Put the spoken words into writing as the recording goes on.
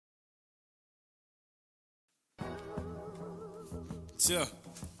Chill.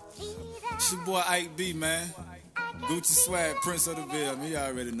 It's your boy Ike B, man. Gucci swag, Prince of the Ville. Me, I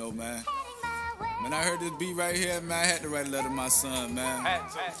already know, man. When I heard this beat right here, man, I had to write a letter to my son, man.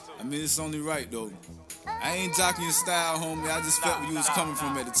 I mean, it's only right, though. I ain't jocking your style, homie. I just felt where you was coming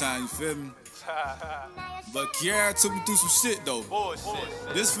from at the time, you feel me? But Kiara took me through some shit, though.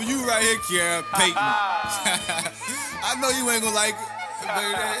 This for you right here, Kiara Payton. I know you ain't gonna like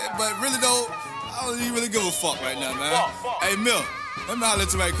it, but really, though, I don't even really give a fuck right now, man. Hey, Mill, let me holler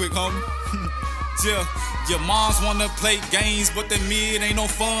at you right quick, homie. Yeah. Your moms wanna play games, but to me it ain't no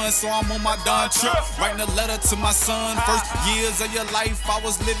fun, so I'm on my Don trip, writing a letter to my son. First years of your life, I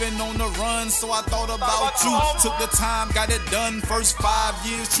was living on the run, so I thought about you. Took the time, got it done. First 5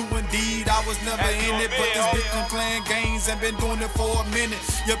 years, true indeed, I was never in it, but this bitch been playing games and been doing it for a minute.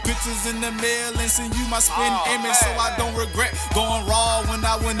 Your pictures in the mail and send you my spin image, so I don't regret going raw when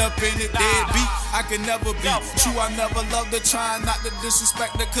I went up in it. Deadbeat, I can never be true. I never loved her, trying not to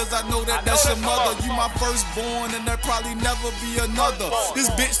disrespect her, cause I know that that's your mother. You my firstborn, and there'll probably never be another. This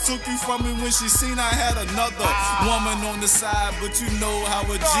bitch took you from me when she seen I had another woman on the side, but you know how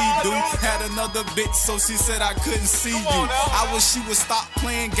a G do. Had another bitch, so she said I couldn't see you. I wish she would stop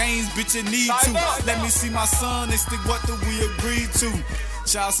playing games, bitch, you need to. Let me see my son and stick what did we agree to.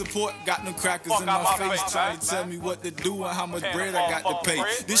 Child support got them crackers in my face, trying to tell me what to do and how much bread I got to pay.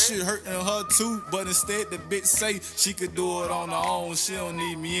 This shit hurting her too, but instead the bitch say she could do it on her own. She don't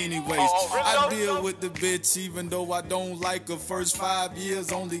need me anyways. I deal with the bitch even though I don't like her. First 5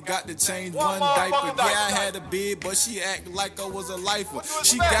 years only got to change one diaper. Yeah, I had a bid, but she act like I was a lifer.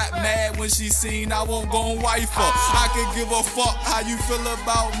 She got mad when she seen I won't go and wife her. I could give a fuck how you feel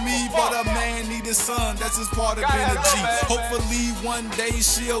about me, but a man need a son, that's just part of being a G. Hopefully one day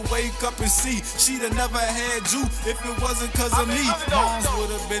she'll wake up and see she'd have never had you if it wasn't cause of me. Moms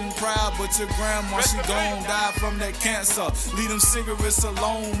would have been proud, but your grandma, she gon' die from that cancer. Leave them cigarettes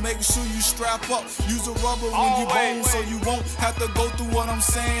alone, make sure you strap up. Use a rubber when you bone so you won't have to go through what I'm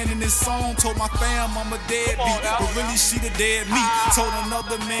saying in this song. Told my fam I'm a deadbeat, but really she the dead me. Told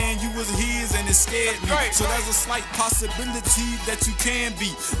another man you was his and it scared me. So there's a slight possibility that you can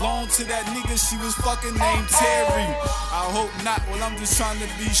be long to that nigga she was fucking named Terry. I hope not, well I'm just trying to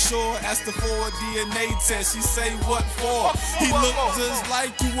be sure. Asked her for a DNA test, she say what for? He look just like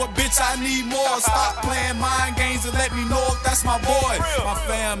you, a bitch, I need more. Stop playing mind games and let me know if that's my boy. My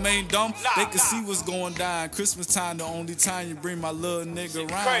fam ain't dumb, they can see what's going down. Christmas time the only time you bring my little nigga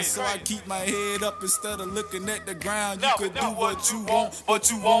around, so I keep my head up instead of looking at the ground. You could do what you want,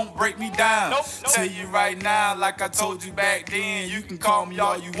 but you won't break me down. Tell you right now, like I told you back then, you can call me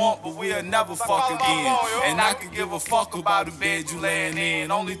all you want, but we'll never fuck again. And I could give a fuck about the bed you laying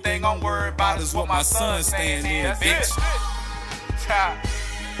in. Only thing I'm worried about is what my son's staying in, bitch.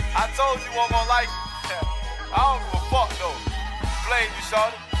 I told you wasn't gonna like it. I don't give a fuck though. Played you,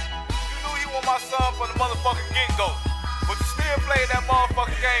 shawty. You knew you want my son from the motherfucking get-go, but you still played that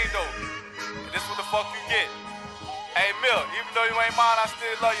motherfucking game though. And this what the fuck you get. Hey Mill, even though you ain't mine, I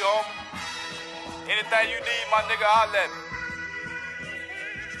still love you, homie. Anything you need, my nigga, holla at me.